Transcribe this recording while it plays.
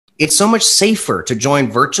it's so much safer to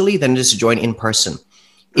join virtually than it is to join in person.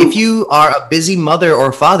 If you are a busy mother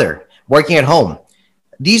or father working at home,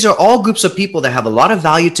 these are all groups of people that have a lot of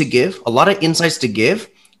value to give, a lot of insights to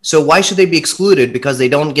give. So why should they be excluded because they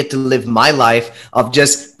don't get to live my life of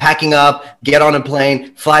just packing up, get on a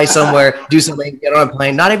plane, fly somewhere, do something, get on a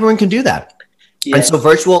plane? Not everyone can do that. Yes. And so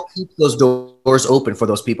virtual keeps those doors open for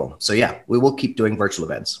those people. So yeah, we will keep doing virtual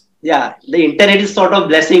events. Yeah, the internet is sort of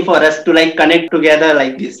blessing for us to like connect together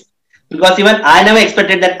like this. Because even I never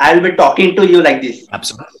expected that I will be talking to you like this.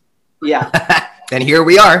 Absolutely. Yeah. And here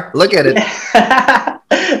we are. Look at it.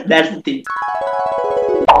 That's the thing.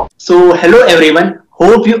 So hello everyone.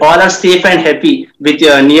 Hope you all are safe and happy with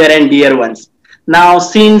your near and dear ones. Now,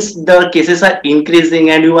 since the cases are increasing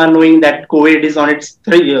and you are knowing that COVID is on its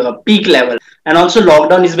peak level and also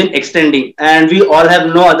lockdown has been extending and we all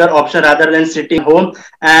have no other option rather than sitting home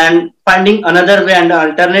and finding another way and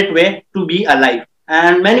alternate way to be alive.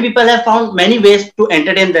 And many people have found many ways to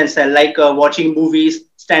entertain themselves, like watching movies,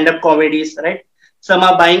 stand-up comedies, right? Some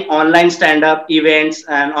are buying online stand-up events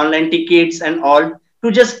and online tickets and all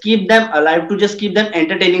to just keep them alive, to just keep them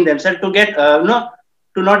entertaining themselves, to get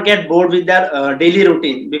to not get bored with their daily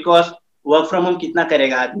routine, because work from home kitna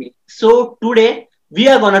karega aadmi. So today we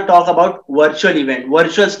are going to talk about virtual event,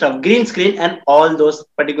 virtual stuff, green screen and all those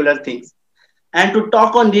particular things. And to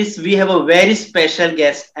talk on this, we have a very special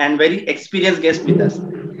guest and very experienced guest with us.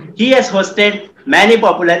 He has hosted many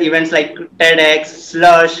popular events like TEDx,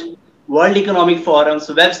 Slush, World Economic Forums,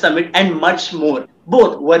 Web Summit, and much more,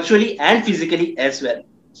 both virtually and physically as well.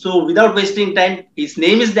 So without wasting time, his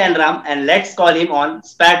name is DanRam, and let's call him on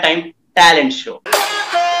Spare Time Talent Show.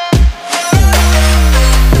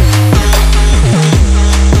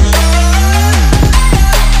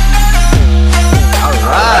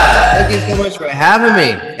 Thank you so much for having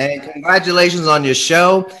me, and congratulations on your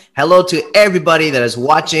show. Hello to everybody that is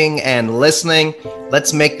watching and listening.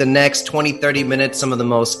 Let's make the next 20-30 minutes some of the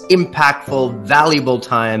most impactful, valuable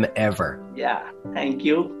time ever. Yeah, thank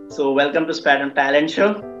you. So welcome to Spare Time Talent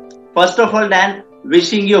Show. First of all, Dan,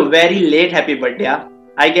 wishing you a very late happy birthday.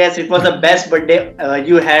 I guess it was the best birthday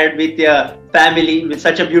you had with your family, with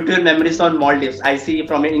such a beautiful memories on Maldives. I see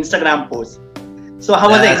from your Instagram post. So how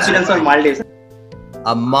was the experience on Maldives?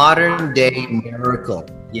 A modern day miracle,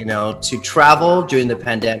 you know, to travel during the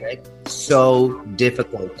pandemic, so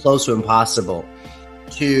difficult, close to impossible.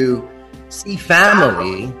 To see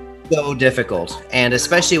family, so difficult. And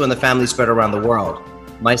especially when the family spread around the world.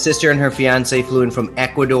 My sister and her fiance flew in from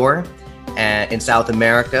Ecuador in South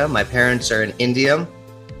America. My parents are in India.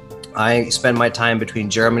 I spend my time between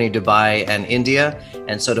Germany, Dubai, and India.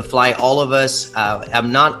 And so to fly all of us,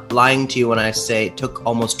 I'm not lying to you when I say it took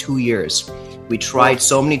almost 2 years. We tried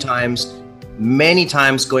so many times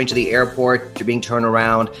going to the airport, to being turned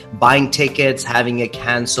around, buying tickets, having it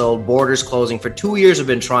canceled, borders closing. For 2 years we've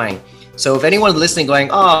been trying. So if anyone's listening going,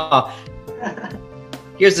 oh,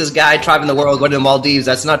 here's this guy traveling the world, going to the Maldives.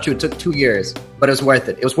 That's not true. It took 2 years, but it was worth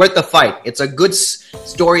it. It was worth the fight. It's a good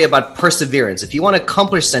story about perseverance. If you want to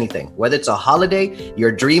accomplish anything, whether it's a holiday,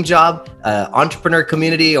 your dream job, entrepreneur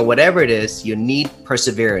community, or whatever it is, you need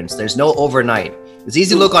perseverance. There's no overnight. It's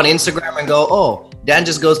easy to look on Instagram and go, oh, Dan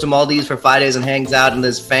just goes to Maldives for 5 days and hangs out in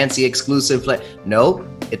this fancy exclusive place. No,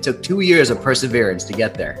 it took 2 years of perseverance to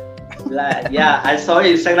get there. Yeah, I saw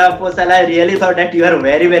your Instagram post and I really thought that you are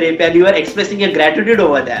very, very happy and you are expressing your gratitude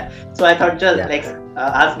over there. So I thought just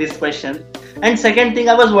ask this question. And second thing,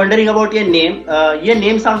 I was wondering about your name. Your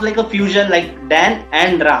name sounds like a fusion, like Dan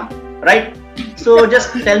and Ram, right? So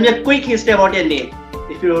just tell me a quick history about your name,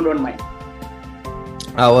 if you don't mind.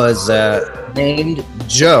 I was named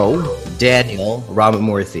Joe Daniel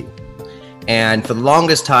Ramamurthy. And for the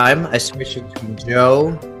longest time, I switched between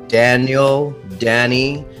Joe, Daniel,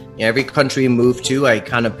 Danny. Every country I moved to, I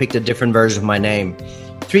kind of picked a different version of my name.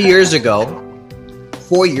 4 years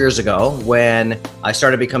ago, when I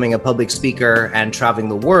started becoming a public speaker and traveling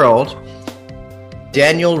the world,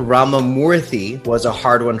 Daniel Ramamurthy was a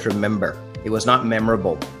hard one to remember. It was not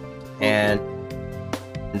memorable. And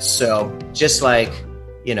so just like,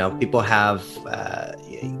 you know, people have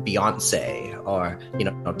Beyonce or, you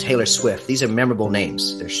know, Taylor Swift. These are memorable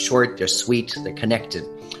names. They're short, they're sweet, they're connected.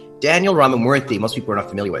 Daniel Ramamurthy, most people are not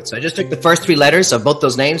familiar with. So I just took the first 3 letters of both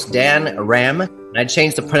those names, Dan, Ram, and I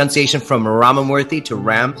changed the pronunciation from Ramamurthy to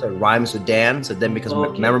Ram, so it rhymes with Dan, so it then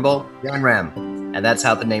becomes memorable, DanRam. And that's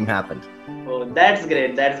how the name happened. Oh, that's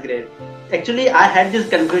great, that's great. Actually, I had this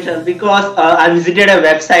confusion because I visited a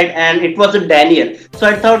website and it was a Daniel. So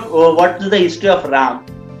I thought, oh, what is the history of Ram?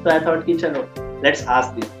 So I thought, let's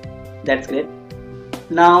ask this. That's great.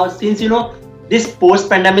 Now, since, you know, this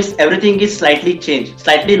post-pandemic, everything is slightly changed.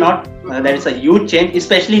 Slightly not, there is a huge change,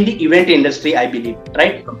 especially in the event industry, I believe,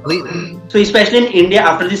 right? Completely. So especially in India,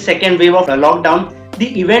 after the second wave of lockdown,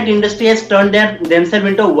 the event industry has turned themselves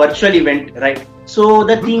into a virtual event, right? So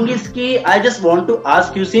the thing is, I just want to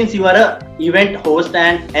ask you, since you are a event host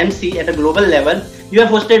and MC at a global level, you have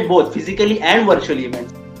hosted both physically and virtual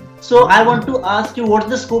events. So I want to ask you, what's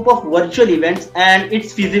the scope of virtual events and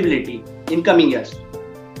its feasibility in coming years?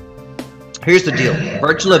 Here's the deal.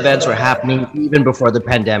 Virtual events were happening even before the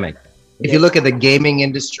pandemic. If you look at the gaming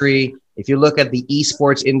industry, if you look at the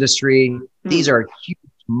esports industry, these are huge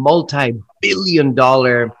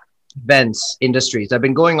multi-billion-dollar events industries that have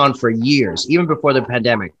been going on for years. Even before the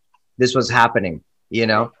pandemic, this was happening. You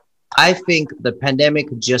know, I think the pandemic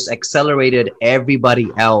just accelerated everybody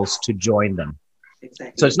else to join them.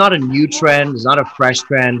 Exactly. So it's not a new trend, it's not a fresh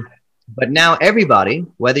trend, but now everybody,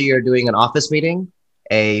 whether you're doing an office meeting,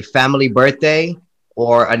 a family birthday,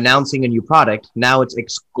 or announcing a new product, now it's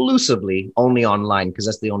exclusively only online because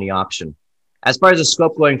that's the only option. As far as the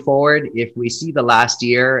scope going forward, if we see the last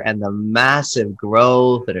year and the massive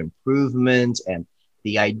growth and improvements and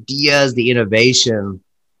the ideas, the innovation,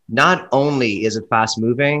 not only is it fast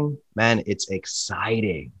moving, man, it's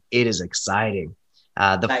exciting. It is exciting.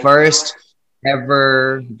 The first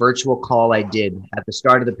ever virtual call I did at the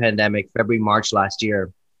start of the pandemic, February, March last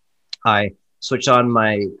year, I switched on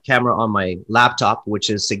my camera on my laptop,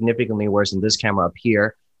 which is significantly worse than this camera up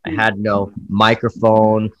here. I had no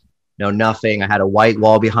microphone, no nothing. I had a white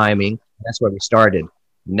wall behind me. That's where we started.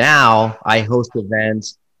 Now I host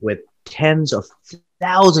events with tens of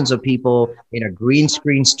thousands of people in a green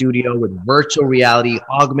screen studio with virtual reality,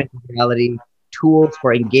 augmented reality, tools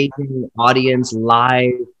for engaging the audience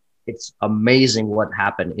live. It's amazing what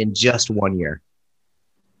happened in just 1 year.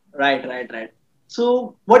 Right.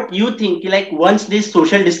 So what you think, like once these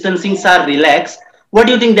social distancings are relaxed, what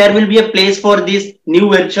do you think there will be a place for these new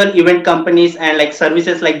virtual event companies and like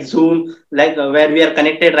services like Zoom, like where we are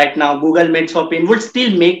connected right now, Google Meet Shopping would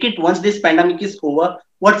still make it once this pandemic is over?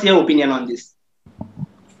 What's your opinion on this?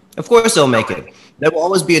 Of course they'll make it. There will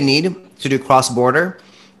always be a need to do cross-border.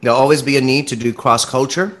 There'll always be a need to do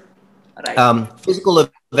cross-culture. Right. Physical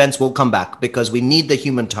events will come back because we need the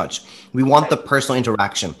human touch. We want the personal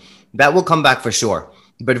interaction. That will come back for sure.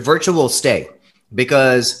 But virtual will stay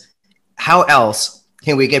because how else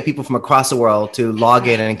can we get people from across the world to log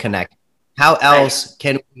in and connect? How else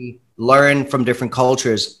can we learn from different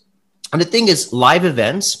cultures? And the thing is, live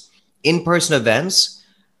events, in-person events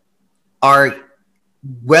are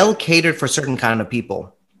well catered for certain kind of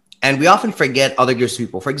people. And we often forget other groups of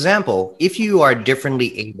people. For example, if you are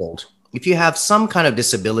differently abled, if you have some kind of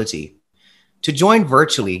disability, to join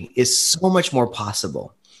virtually is so much more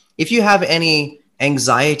possible. If you have any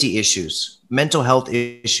anxiety issues, mental health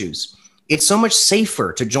issues, it's so much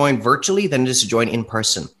safer to join virtually than it is to join in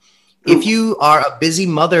person. If you are a busy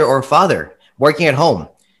mother or father working at home,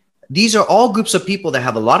 these are all groups of people that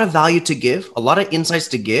have a lot of value to give, a lot of insights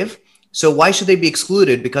to give. So why should they be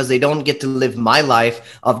excluded because they don't get to live my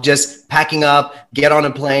life of just packing up, get on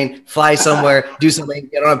a plane, fly somewhere, do something,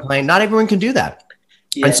 get on a plane? Not everyone can do that.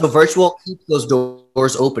 Yes. And so virtual keeps those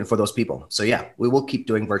doors open for those people. So yeah, we will keep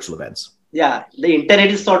doing virtual events. Yeah, the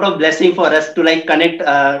internet is sort of blessing for us to like connect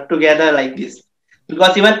together like this.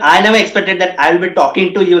 Because even I never expected that I will be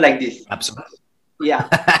talking to you like this. Absolutely. Yeah.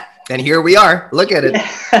 And here we are. Look at it.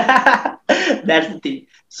 That's the thing.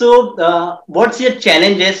 So what's your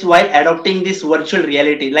challenges while adopting this virtual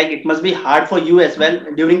reality? Like it must be hard for you as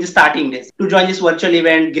well during the starting days to join this virtual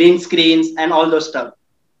event, green screens and all those stuff.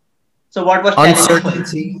 So what was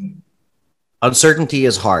uncertainty? Uncertainty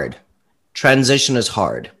is hard. Transition is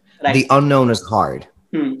hard. Right. The unknown is hard.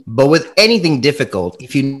 But with anything difficult,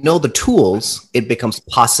 if you know the tools, it becomes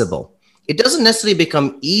possible. It doesn't necessarily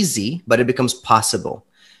become easy, but it becomes possible.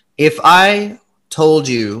 If I told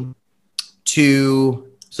you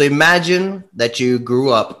so imagine that you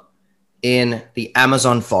grew up in the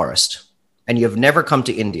Amazon forest and you've never come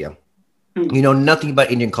to India. You know nothing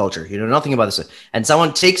about Indian culture. You know nothing about this. And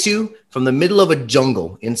someone takes you from the middle of a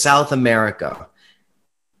jungle in South America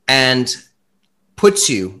and puts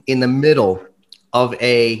you in the middle of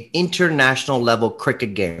a international level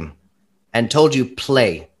cricket game and told you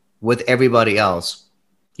play with everybody else,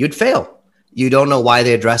 you'd fail. You don't know why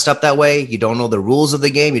they're dressed up that way. You don't know the rules of the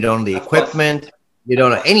game. You don't know the equipment. You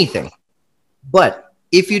don't know anything. But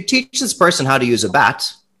if you teach this person how to use a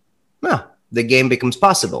bat, well, the game becomes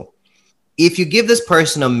possible. If you give this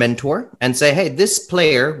person a mentor and say, hey, this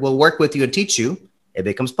player will work with you and teach you, it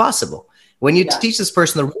becomes possible. When you teach this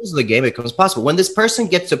person the rules of the game, it becomes possible. When this person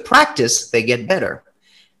gets to practice, they get better.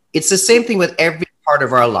 It's the same thing with every part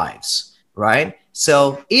of our lives. right?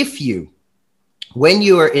 So when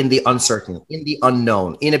you are in the uncertain, in the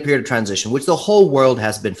unknown, in a period of transition, which the whole world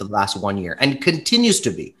has been for the last 1 year and continues to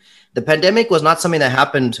be, the pandemic was not something that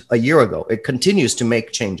happened a year ago. It continues to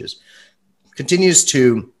make changes, continues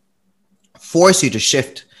to force you to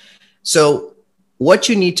shift. So what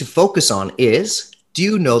you need to focus on is, do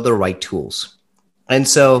you know the right tools? And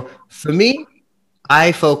so for me,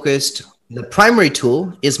 I focused, the primary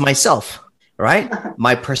tool is myself, right?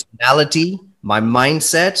 My personality, my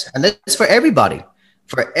mindset, and that's for everybody.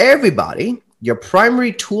 For everybody, your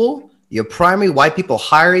primary tool, your primary why people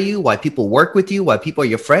hire you, why people work with you, why people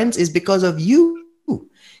are your friends is because of you.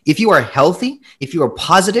 If you are healthy, if you are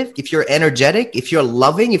positive, if you're energetic, if you're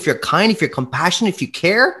loving, if you're kind, if you're compassionate, if you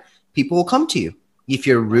care, people will come to you. If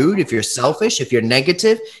you're rude, if you're selfish, if you're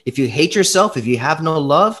negative, if you hate yourself, if you have no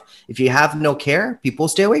love, if you have no care, people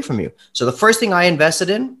stay away from you. So the first thing I invested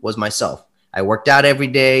in was myself. I worked out every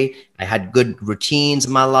day. I had good routines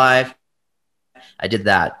in my life. I did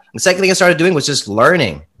that. The second thing I started doing was just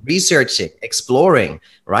learning, researching, exploring,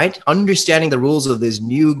 right? Understanding the rules of this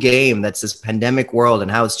new game that's this pandemic world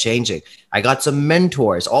and how it's changing. I got some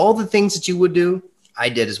mentors. All the things that you would do, I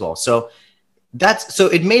did as well. So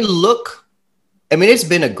it may look, I mean, it's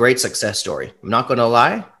been a great success story. I'm not going to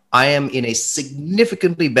lie. I am in a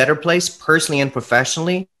significantly better place personally and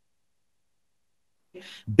professionally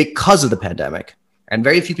because of the pandemic. And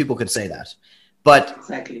very few people can say that. But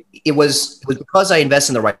Exactly. it was because I invest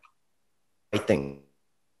in the right things.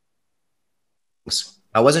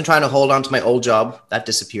 I wasn't trying to hold on to my old job. That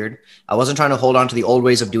disappeared. I wasn't trying to hold on to the old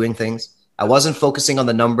ways of doing things. I wasn't focusing on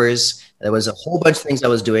the numbers. There was a whole bunch of things I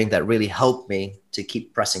was doing that really helped me to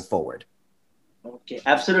keep pressing forward. Okay,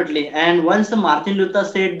 absolutely. And once the Martin Luther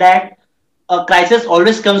said that a crisis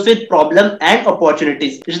always comes with problem and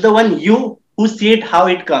opportunities. It's the one you who see it how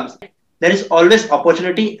it comes. There is always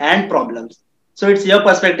opportunity and problems. So it's your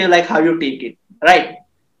perspective, like how you take it, right?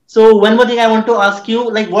 So one more thing I want to ask you,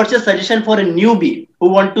 like, what's your suggestion for a newbie who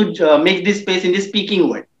want to make this space in the speaking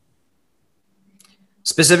world?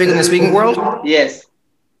 Specifically in the speaking world? Yes.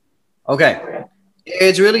 Okay.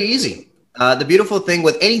 It's really easy. The beautiful thing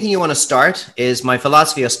with anything you want to start is my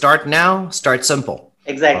philosophy of start now, start simple.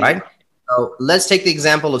 Exactly. All right. So let's take the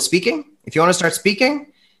example of speaking. If you want to start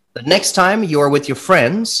speaking, the next time you are with your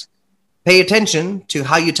friends, pay attention to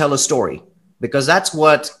how you tell a story, because that's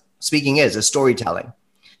what speaking is storytelling.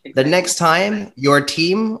 Exactly. The next time your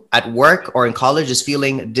team at work or in college is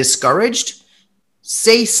feeling discouraged,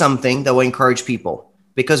 say something that will encourage people.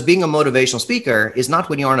 Because being a motivational speaker is not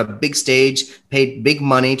when you're on a big stage, paid big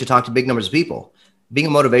money to talk to big numbers of people. Being a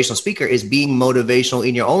motivational speaker is being motivational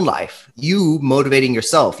in your own life. You motivating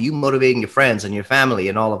yourself, you motivating your friends and your family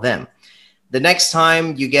and all of them. The next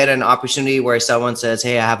time you get an opportunity where someone says,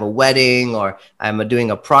 hey, I have a wedding, or I'm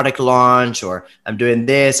doing a product launch, or I'm doing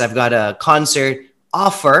this, I've got a concert,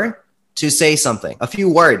 offer to say something, a few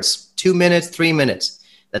words, 2 minutes, 3 minutes.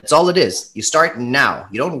 That's all it is. You start now.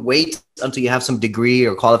 You don't wait until you have some degree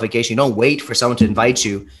or qualification. You don't wait for someone to invite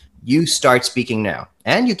you. You start speaking now,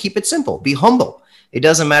 and you keep it simple. Be humble. It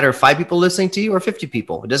doesn't matter if 5 people listening to you or 50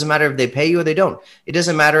 people. It doesn't matter if they pay you or they don't. It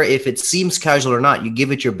doesn't matter if it seems casual or not. You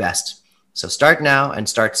give it your best. So start now and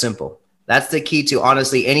start simple. That's the key to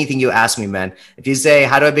honestly anything you ask me, man. If you say,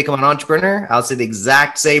 how do I become an entrepreneur? I'll say the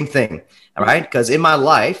exact same thing. All right. Because in my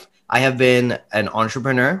life, I have been an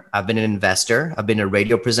entrepreneur. I've been an investor. I've been a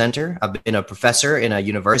radio presenter. I've been a professor in a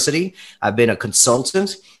university. I've been a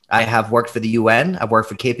consultant. I have worked for the UN. I've worked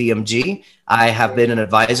for KPMG. I have been an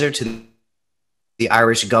advisor to the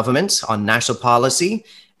Irish government on national policy.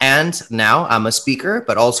 And now I'm a speaker,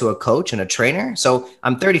 but also a coach and a trainer. So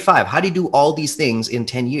I'm 35. How do you do all these things in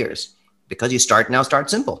 10 years? Because you start now, start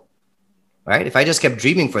simple, right? If I just kept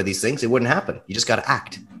dreaming for these things, it wouldn't happen. You just got to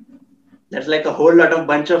act. That's like a whole lot of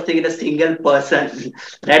bunch of things in a single person.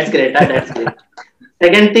 That's great. That's great.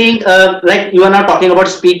 Second thing, like you are now talking about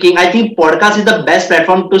speaking. I think podcast is the best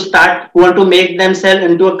platform to start who want to make themselves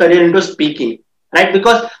into a career into speaking, right?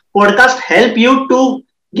 Because podcast help you to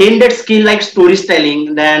gain that skill like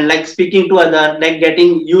storytelling, then like speaking to other, like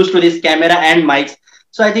getting used to this camera and mics.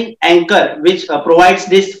 So I think Anchor, which provides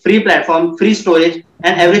this free platform, free storage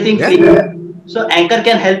and everything free. So Anchor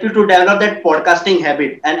can help you to develop that podcasting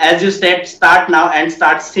habit. And as you said, start now and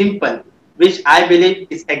start simple, which I believe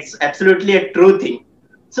is absolutely a true thing.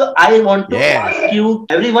 So I want to ask you,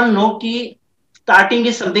 everyone know that starting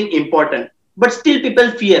is something important, but still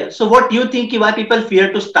people fear. So what do you think why people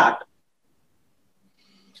fear to start?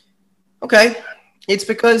 Okay. It's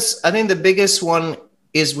because I think the biggest one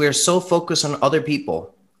is we're so focused on other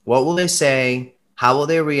people. What will they say? How will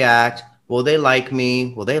they react? Will they like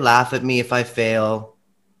me? Will they laugh at me if I fail?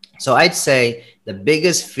 So I'd say the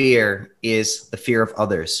biggest fear is the fear of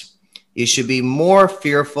others. You should be more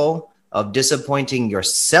fearful of disappointing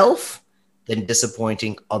yourself than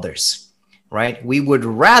disappointing others, right? We would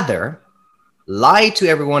rather lie to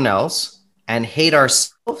everyone else and hate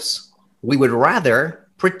ourselves. We would rather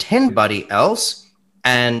pretend everybody else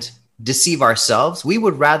and deceive ourselves. We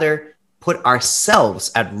would rather put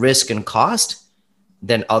ourselves at risk and cost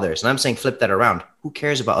than others. And I'm saying flip that around. Who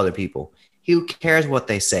cares about other people? Who cares what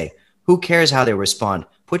they say? Who cares how they respond?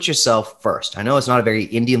 Put yourself first. I know it's not a very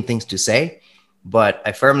Indian thing to say, but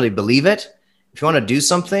I firmly believe it. If you want to do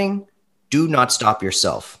something, do not stop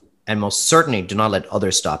yourself. And most certainly do not let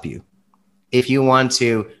others stop you. If you want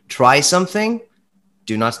to try something,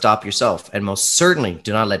 do not stop yourself. And most certainly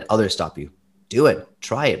do not let others stop you. Do it.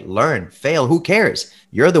 Try it. Learn. Fail. Who cares?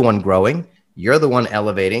 You're the one growing. You're the one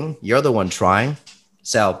elevating. You're the one trying.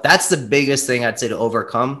 So that's the biggest thing I'd say to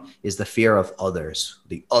overcome is the fear of others,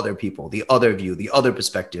 the other people, the other view, the other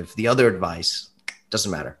perspective, the other advice. Doesn't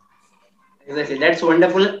matter. Exactly. That's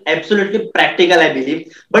wonderful. Absolutely practical, I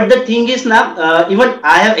believe. But the thing is now, even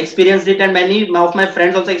I have experienced it and many of my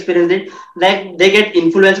friends also experienced it. Like they get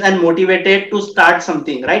influenced and motivated to start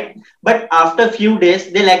something, right? But after a few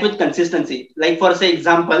days, they lack with consistency. Like for say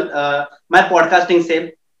example, my podcasting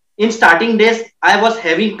say, in starting days, I was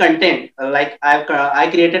having content. Like I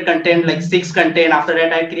created content like 6 content. After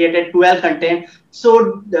that, I created 12 content.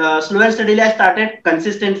 So slow and steadily, I started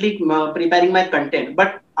consistently preparing my content.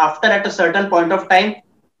 But after at a certain point of time,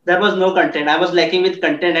 there was no content. I was lacking with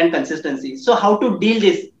content and consistency. So how to deal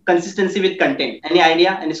this consistency with content? Any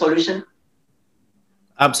idea? Any solution?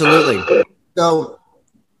 Absolutely. So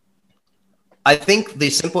I think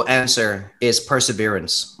the simple answer is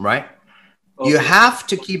perseverance, right? Okay. You have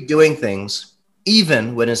to keep doing things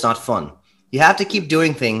even when it's not fun. You have to keep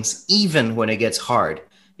doing things even when it gets hard.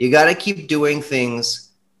 You got to keep doing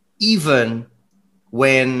things even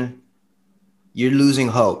when you're losing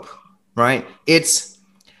hope, right?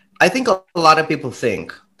 I think a lot of people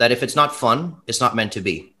think that if it's not fun, it's not meant to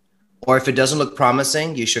be. Or if it doesn't look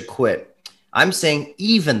promising, you should quit. I'm saying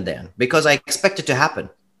even then, because I expect it to happen.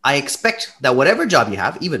 I expect that whatever job you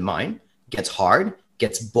have, even mine, gets hard,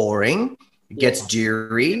 gets boring, gets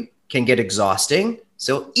dreary, can get exhausting.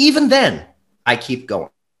 So even then, I keep going.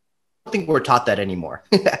 I don't think we're taught that anymore.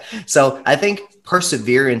 So I think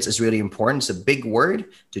perseverance is really important. It's a big word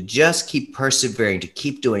to just keep persevering, to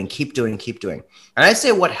keep doing. And I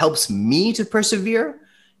say what helps me to persevere,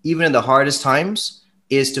 even in the hardest times,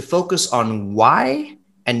 is to focus on why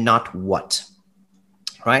and not what,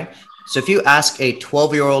 right? So if you ask a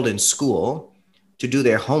 12-year-old in school to do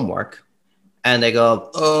their homework and they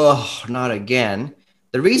go, oh, not again.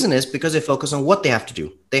 The reason is because they focus on what they have to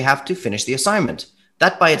do. They have to finish the assignment.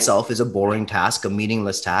 That by itself is a boring task, a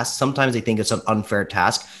meaningless task. Sometimes they think it's an unfair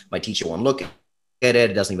task. My teacher won't look at it.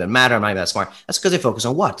 It doesn't even matter. I'm not even that smart. That's because they focus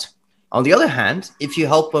on what. On the other hand, if you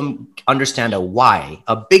help them understand a why,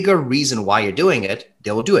 a bigger reason why you're doing it,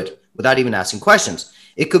 they will do it without even asking questions.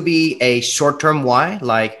 It could be a short-term why,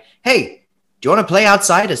 like, hey, do you want to play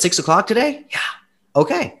outside at 6 o'clock today? Yeah.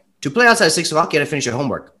 Okay. To play outside at 6 o'clock, you got to finish your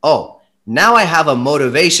homework. Oh, now I have a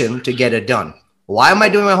motivation to get it done. Why am I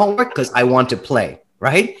doing my homework? Because I want to play,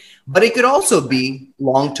 right? But it could also be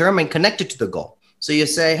long-term and connected to the goal. So you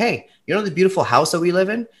say, hey, you know the beautiful house that we live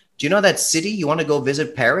in? Do you know that city? You want to go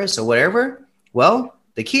visit Paris or whatever? Well,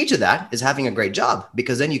 the key to that is having a great job,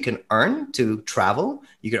 because then you can earn to travel.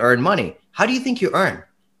 You can earn money. How do you think you earn?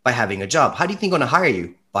 By having a job. How do you think I'm going to hire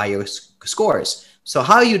you? By your scores. So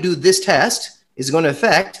how you do this test is going to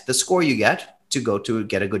affect the score you get to go to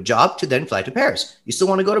get a good job to then fly to Paris. You still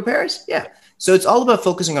want to go to Paris? Yeah. So it's all about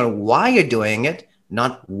focusing on why you're doing it,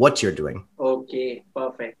 not what you're doing. Okay,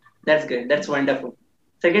 perfect. That's good. That's wonderful.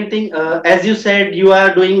 Second thing, as you said, you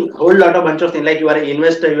are doing a whole lot of bunch of things. Like you are an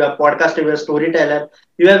investor, you are a podcaster, you are a storyteller.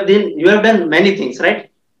 You have done many things, right?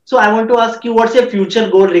 So I want to ask you, what's your future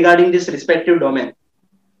goal regarding this respective domain?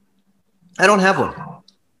 I don't have one.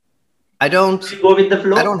 I don't go with the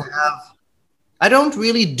flow. I don't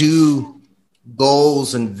really do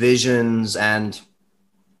goals and visions and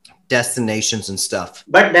destinations and stuff.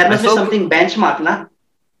 But there must be something benchmark, na?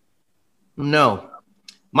 No.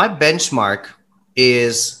 My benchmark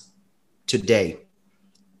is today.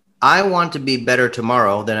 I want to be better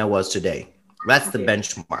tomorrow than I was today. That's the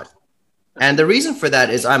benchmark. And the reason for that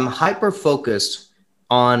is I'm hyper focused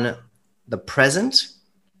on the present.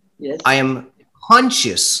 Yes. I am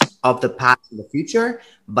conscious of the past and the future,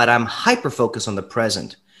 but I'm hyper focused on the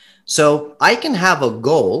present. So I can have a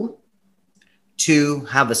goal to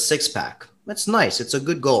have a 6-pack. That's nice. It's a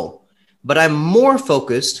good goal. But I'm more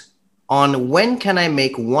focused on when can I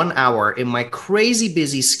make 1 hour in my crazy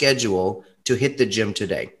busy schedule to hit the gym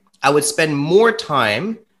today. I would spend more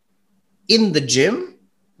time in the gym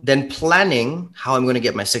than planning how I'm going to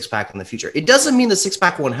get my six pack in the future. It doesn't mean the six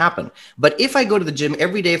pack won't happen. But if I go to the gym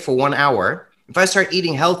every day for 1 hour, if I start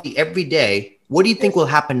eating healthy every day, what do you think will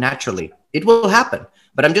happen naturally? It will happen.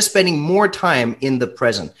 But I'm just spending more time in the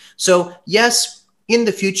present. So yes, in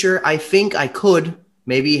the future, I think I could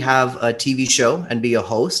maybe have a TV show and be a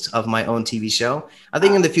host of my own TV show. I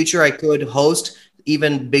think in the future, I could host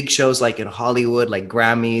even big shows like in Hollywood, like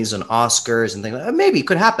Grammys and Oscars and things like that. Maybe it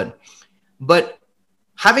could happen. But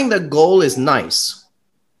having the goal is nice.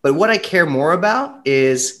 But what I care more about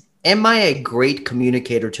is, am I a great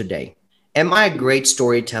communicator today? Am I a great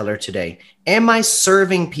storyteller today? Am I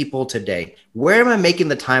serving people today? Where am I making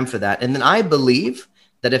the time for that? And then I believe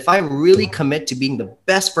that if I really commit to being the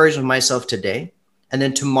best version of myself today, and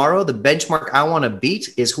then tomorrow, the benchmark I want to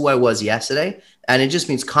beat is who I was yesterday. And it just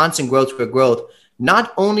means constant growth for growth.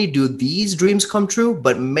 Not only do these dreams come true,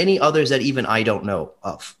 but many others that even I don't know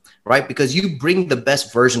of, right? Because you bring the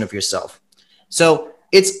best version of yourself. So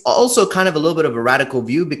it's also kind of a little bit of a radical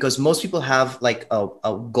view, because most people have like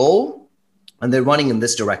a goal and they're running in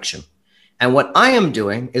this direction. And what I am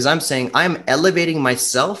doing is I'm saying I'm elevating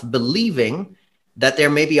myself, believing that there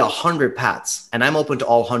may be 100 paths and I'm open to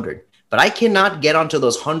all 100. But I cannot get onto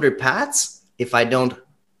those 100 paths if I don't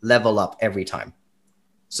level up every time.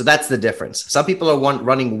 So that's the difference. Some people are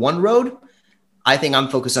running one road. I think I'm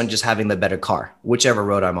focused on just having the better car, whichever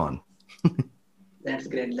road I'm on. That's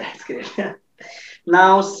great. That's great.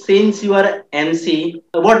 Now, since you are MC,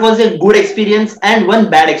 what was a good experience and one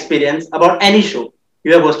bad experience about any show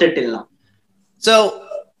you have hosted till now? So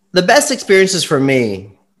the best experiences for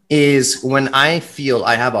me is when I feel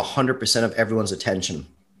I have 100% of everyone's attention.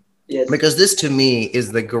 Yes. Because this to me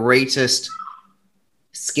is the greatest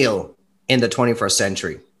skill in the 21st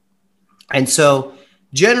century. And so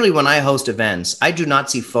generally when I host events, I do not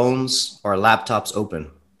see phones or laptops open.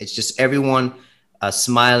 It's just everyone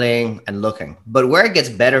smiling and looking. But where it gets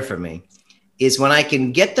better for me is when I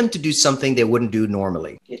can get them to do something they wouldn't do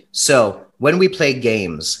normally. So when we play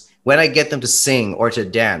games, when I get them to sing or to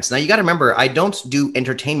dance. Now, you got to remember, I don't do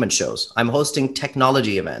entertainment shows. I'm hosting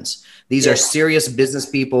technology events. These are serious business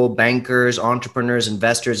people, bankers, entrepreneurs,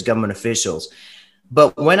 investors, government officials.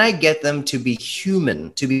 But when I get them to be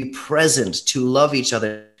human, to be present, to love each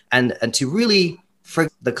other, and to really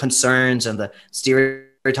forget the concerns and the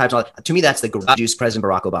stereotypes, to me, that's the greatest President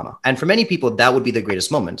Barack Obama. And for many people, that would be the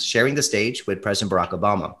greatest moment, sharing the stage with President Barack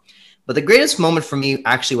Obama. But the greatest moment for me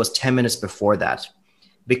actually was 10 minutes before that,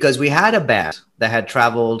 because we had a band that had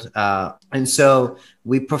traveled. And so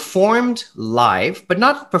we performed live, but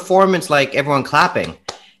not performance like everyone clapping.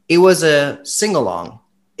 It was a sing-along.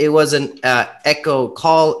 It was an echo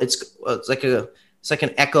call. It's like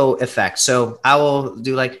an echo effect. So I will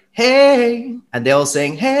do like, hey, and they'll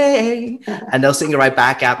sing, hey, and they'll sing it right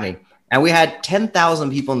back at me. And we had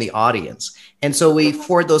 10,000 people in the audience. And so we,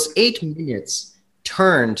 for those 8 minutes,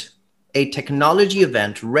 turned a technology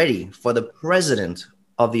event ready for the president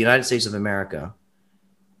of the United States of America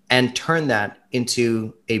and turn that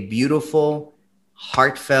into a beautiful,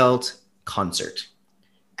 heartfelt concert.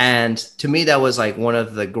 And to me, that was like one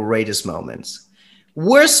of the greatest moments.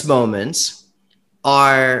 Worst moments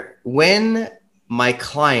are when my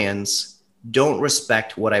clients don't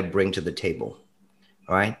respect what I bring to the table.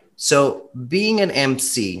 All right. So being an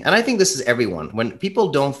MC, and I think this is everyone, when people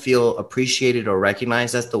don't feel appreciated or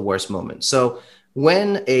recognized, that's the worst moment. So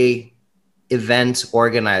when a event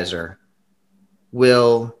organizer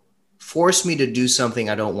will force me to do something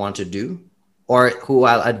I don't want to do, or who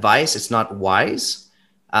I'll advise it's not wise.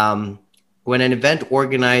 When an event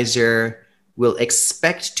organizer will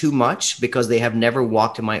expect too much because they have never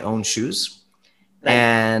walked in my own shoes,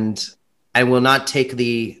 and I will not take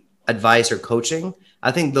the advice or coaching,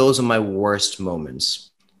 I think those are my worst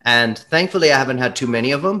moments. And thankfully, I haven't had too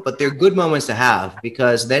many of them, but they're good moments to have,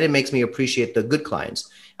 because then it makes me appreciate the good clients.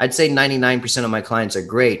 I'd say 99% of my clients are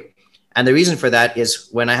great. And the reason for that is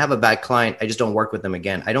when I have a bad client, I just don't work with them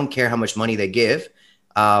again. I don't care how much money they give.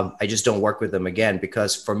 I just don't work with them again,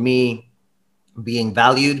 because for me, being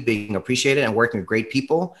valued, being appreciated, and working with great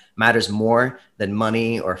people matters more than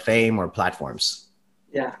money or fame or platforms.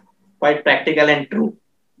 Yeah, quite practical and true.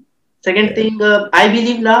 Second thing, I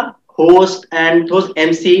believe now host and those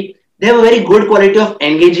MC, they have a very good quality of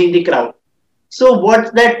engaging the crowd. So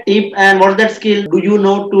what's that tip and what's that skill do you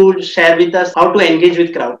know to share with us how to engage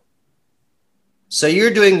with crowd? So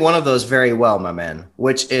you're doing one of those very well, my man,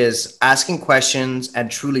 which is asking questions and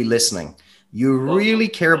truly listening. You really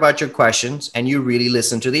care about your questions and you really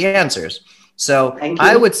listen to the answers. So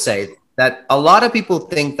I would say that a lot of people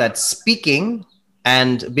think that speaking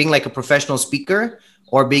and being like a professional speaker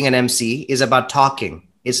or being an MC is about talking.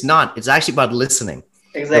 It's not. It's actually about listening.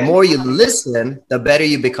 The Exactly. more you listen, the better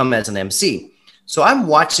you become as an MC. So I'm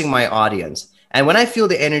watching my audience. And when I feel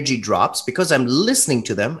the energy drops, because I'm listening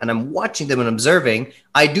to them and I'm watching them and observing,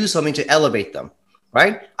 I do something to elevate them,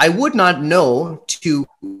 right? I would not know to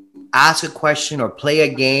ask a question or play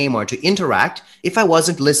a game or to interact if I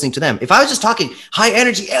wasn't listening to them. If I was just talking high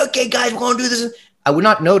energy, okay, guys, we're going to do this, I would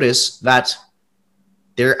not notice that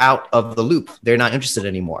they're out of the loop. They're not interested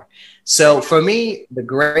anymore. So for me, the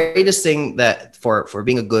greatest thing that for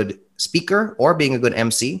being a good speaker or being a good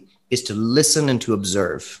MC is to listen and to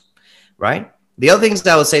observe, right? The other things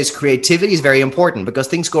that I would say is creativity is very important because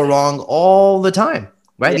things go wrong all the time,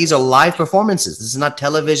 right? Yeah. These are live performances. This is not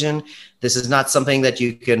television. This is not something that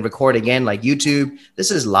you can record again like YouTube. This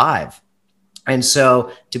is live. And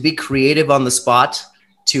so to be creative on the spot,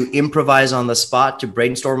 to improvise on the spot, to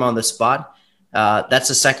brainstorm on the spot, that's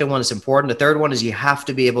the second one. It's important. The third one is you have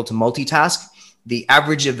to be able to multitask. The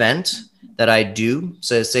average event that I do,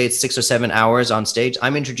 so say it's 6 or 7 hours on stage,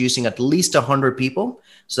 I'm introducing at least 100 people.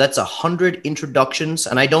 So that's 100 introductions,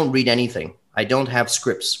 and I don't read anything. I don't have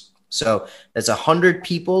scripts. So there's 100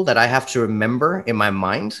 people that I have to remember in my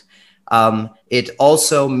mind. It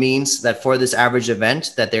also means that for this average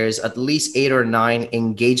event that there's at least 8 or 9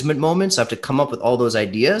 engagement moments. I have to come up with all those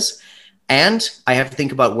ideas. And I have to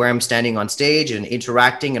think about where I'm standing on stage and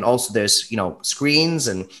interacting. And also there's, screens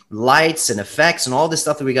and lights and effects and all this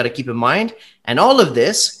stuff that we got to keep in mind. And all of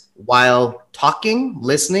this while talking,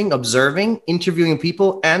 listening, observing, interviewing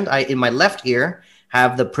people. And I, in my left ear,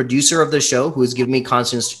 have the producer of the show who is giving me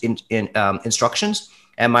constant instructions.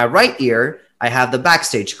 And my right ear, I have the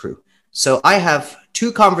backstage crew. So I have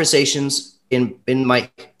 2 conversations in my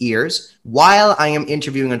ears while I am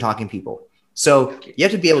interviewing and talking people. So you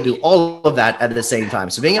have to be able to do all of that at the same time.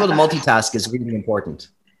 So being able to multitask is really important.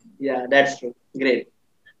 Yeah, that's true. Great.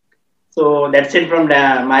 So that's it from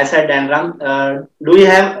my side, DanRam. Do you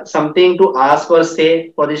have something to ask or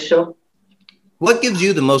say for this show? What gives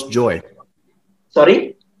you the most joy?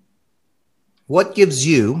 Sorry? What gives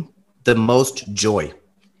you the most joy?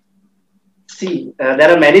 See,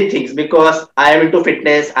 there are many things because I am into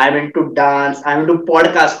fitness, I'm into dance, I'm into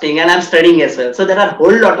podcasting, and I'm studying as well. So there are a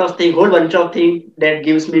whole lot of things, whole bunch of things that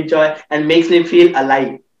gives me joy and makes me feel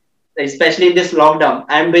alive. Especially in this lockdown,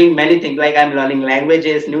 I'm doing many things like I'm learning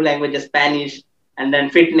languages, new languages, Spanish, and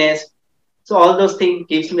then fitness. So all those things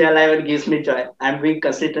keeps me alive and gives me joy. I'm doing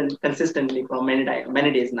consistently for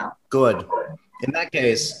many days now. Good. In that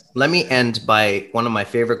case, let me end by one of my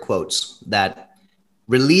favorite quotes that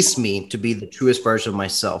release me to be the truest version of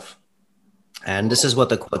myself. And this is what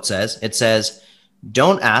the quote says. It says,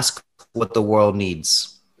 don't ask what the world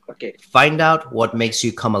needs. Okay. Find out what makes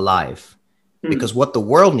you come alive. Because what the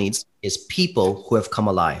world needs is people who have come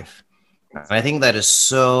alive. And I think that is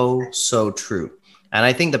so, so true. And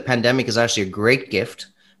I think the pandemic is actually a great gift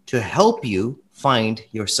to help you find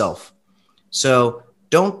yourself. So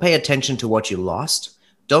don't pay attention to what you lost.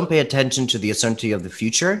 Don't pay attention to the uncertainty of the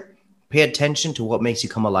future. Pay attention to what makes you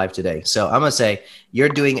come alive today. So I'm going to say you're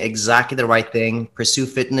doing exactly the right thing. Pursue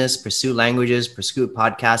fitness, pursue languages, pursue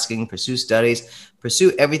podcasting, pursue studies,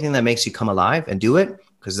 pursue everything that makes you come alive and do it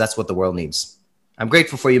because that's what the world needs. I'm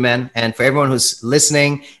grateful for you, man. And for everyone who's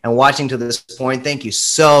listening and watching to this point, thank you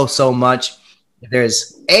so, so much. If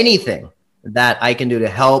there's anything that I can do to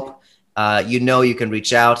help, you can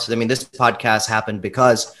reach out. I mean, this podcast happened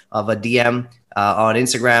because of a DM on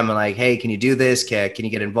Instagram and like, hey, can you do this? Can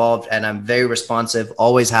you get involved? And I'm very responsive,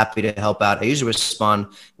 always happy to help out. I usually respond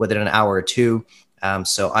within an hour or 2.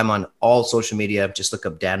 So I'm on all social media. Just look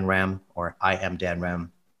up DanRam or I am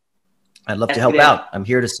DanRam. I'd love to help out. I'm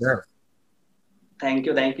here to serve. Thank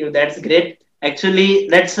you. That's great. Actually,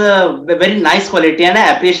 that's a very nice quality, and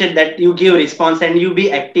I appreciate that you give response and you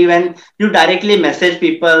be active and you directly message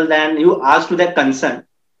people, then you ask to their concern.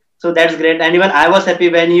 So that's great. And even I was happy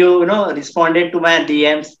when you responded to my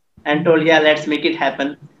DMs and told, yeah, let's make it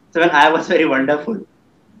happen. So when I was very wonderful.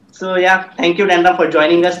 So yeah, thank you, DanRam, for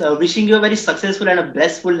joining us. Wishing you a very successful and a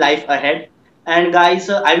blissful life ahead. And guys,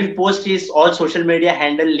 I will post his all social media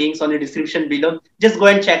handle links on the description below. Just go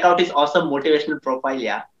and check out his awesome motivational profile.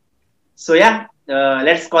 Yeah. So yeah,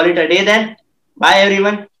 let's call it a day then. Bye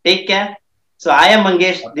everyone. Take care. So I am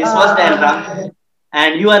Mangesh. This was DanRam.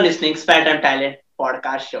 And you are listening Spat and Talent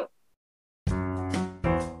podcast show.